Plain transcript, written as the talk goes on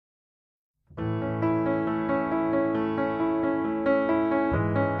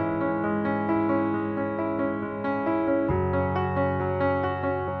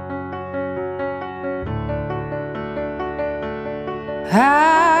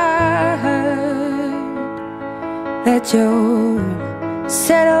I heard that you're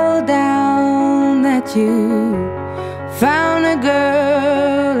settled down, that you found a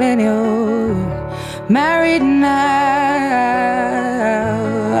girl and you're married now.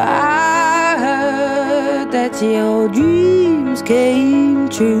 I heard that your dreams came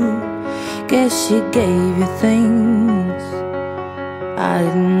true. Guess she gave you things I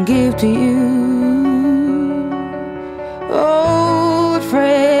didn't give to you. Old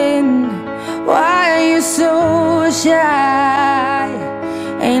friend, why are you so shy?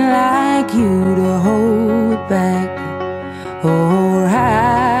 Ain't like you to hold back or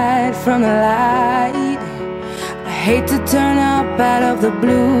hide from the light. I hate to turn up out of the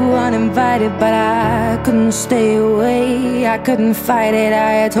blue uninvited, but I couldn't stay away, I couldn't fight it.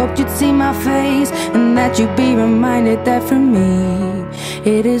 I had hoped you'd see my face and that you'd be reminded that for me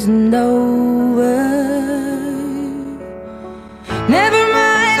it isn't over. Never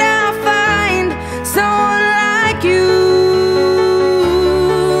mind, I'll find someone like you.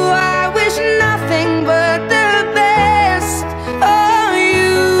 I wish nothing but the best for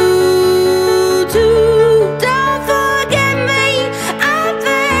you too. Don't forget me, I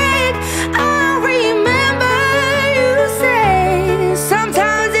beg. I remember you say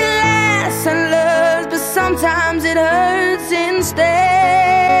sometimes it lasts and loves, but sometimes it hurts instead.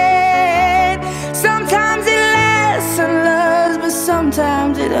 Sometimes it lasts and loves, but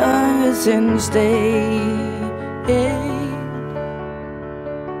sometimes it hurts instead.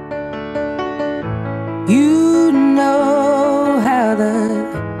 You know how the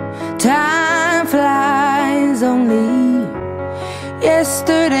time flies. Only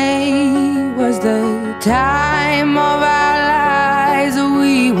yesterday was the time of our lives.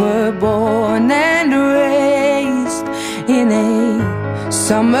 We were born and raised in a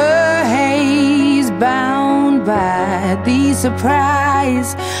summer haze, bound by the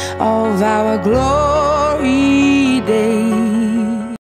surprise of our glory days.